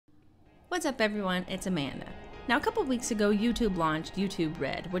What's up everyone, it's Amanda. Now a couple weeks ago YouTube launched YouTube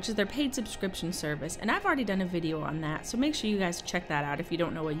Red, which is their paid subscription service, and I've already done a video on that, so make sure you guys check that out if you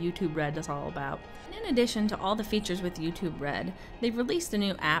don't know what YouTube Red is all about. And in addition to all the features with YouTube Red, they've released a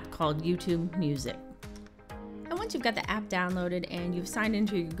new app called YouTube Music. And once you've got the app downloaded and you've signed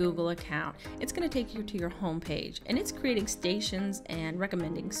into your Google account, it's going to take you to your home page, and it's creating stations and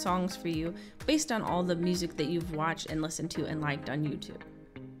recommending songs for you based on all the music that you've watched and listened to and liked on YouTube.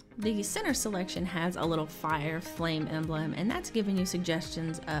 The center selection has a little fire flame emblem, and that's giving you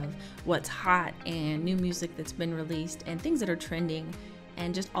suggestions of what's hot and new music that's been released and things that are trending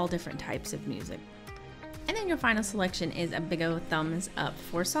and just all different types of music. And then your final selection is a big old thumbs up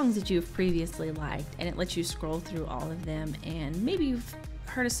for songs that you've previously liked, and it lets you scroll through all of them, and maybe you've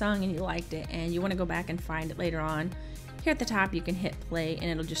heard a song and you liked it and you want to go back and find it later on. Here at the top you can hit play and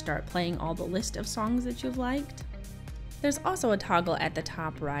it'll just start playing all the list of songs that you've liked. There's also a toggle at the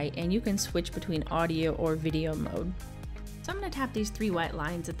top right, and you can switch between audio or video mode. So I'm going to tap these three white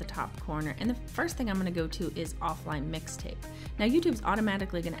lines at the top corner, and the first thing I'm going to go to is offline mixtape. Now YouTube's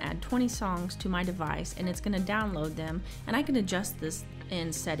automatically going to add 20 songs to my device, and it's going to download them, and I can adjust this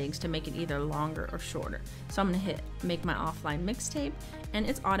in settings to make it either longer or shorter. So I'm going to hit make my offline mixtape, and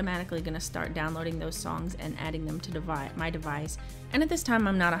it's automatically going to start downloading those songs and adding them to my device. And at this time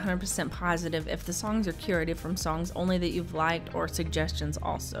I'm not 100% positive if the songs are curated from songs only that you've liked or suggestions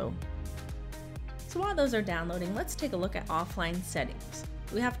also. So while those are downloading, let's take a look at offline settings.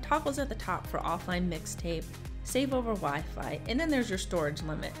 We have toggles at the top for offline mixtape, save over Wi-Fi, and then there's your storage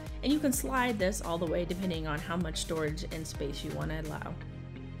limit. And you can slide this all the way depending on how much storage and space you want to allow.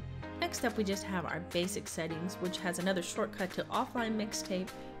 Next up we just have our basic settings, which has another shortcut to offline mixtape,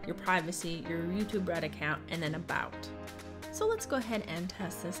 your privacy, your YouTube Red account, and then about. So let's go ahead and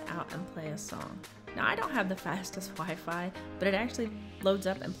test this out and play a song. Now I don't have the fastest Wi-Fi, but it actually loads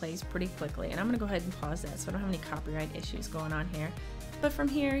up and plays pretty quickly, and I'm going to go ahead and pause that so I don't have any copyright issues going on here. But from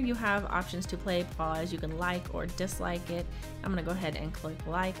here you have options to play, pause, you can like or dislike it. I'm going to go ahead and click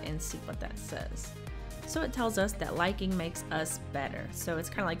like and see what that says. So it tells us that liking makes us better, so it's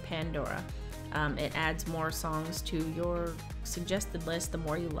kind of like Pandora. It adds more songs to your suggested list the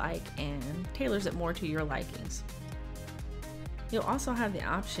more you like and tailors it more to your likings. You'll also have the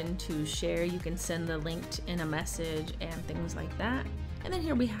option to share. You can send the link in a message and things like that. And then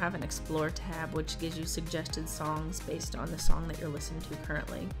here we have an Explore tab, which gives you suggested songs based on the song that you're listening to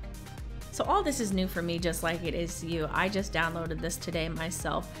currently. So all this is new for me, just like it is to you. I just downloaded this today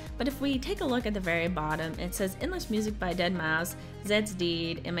myself. But if we take a look at the very bottom, it says Endless Music by Deadmau5, Zed's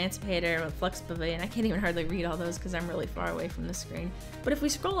Deed, Emancipator, Flux Pavilion. I can't even hardly read all those because I'm really far away from the screen. But if we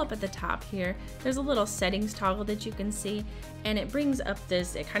scroll up at the top here, there's a little settings toggle that you can see, and it brings up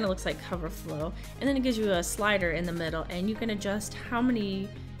this, it kind of looks like cover flow, and then it gives you a slider in the middle, and you can adjust how many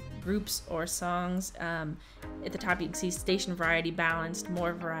groups or songs. At the top you can see station variety, balanced,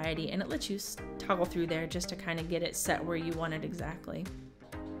 more variety, and it lets you toggle through there just to kind of get it set where you want it exactly.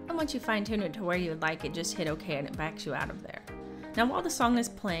 And once you fine tune it to where you would like it, just hit OK and it backs you out of there. Now while the song is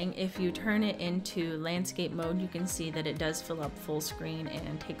playing, if you turn it into landscape mode, you can see that it does fill up full screen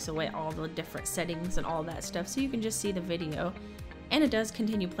and takes away all the different settings and all that stuff, so you can just see the video. And it does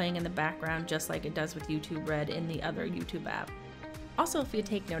continue playing in the background just like it does with YouTube Red in the other YouTube app. Also, if you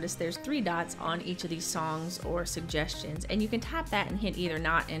take notice, there's three dots on each of these songs or suggestions, and you can tap that and hit either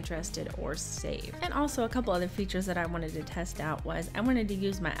not interested or save. And also a couple other features that I wanted to test out was I wanted to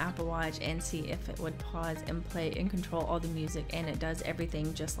use my Apple Watch and see if it would pause and play and control all the music, and it does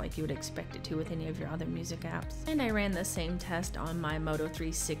everything just like you would expect it to with any of your other music apps. And I ran the same test on my Moto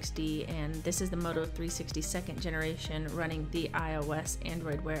 360, and this is the Moto 360 second generation running the iOS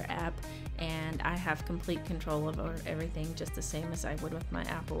Android Wear app, and I have complete control over everything just the same as I would with my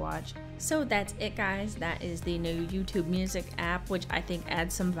Apple Watch. So that's it guys, that is the new YouTube Music app, which I think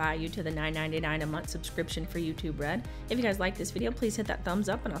adds some value to the $9.99 a month subscription for YouTube Red. If you guys like this video, please hit that thumbs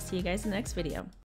up, and I'll see you guys in the next video.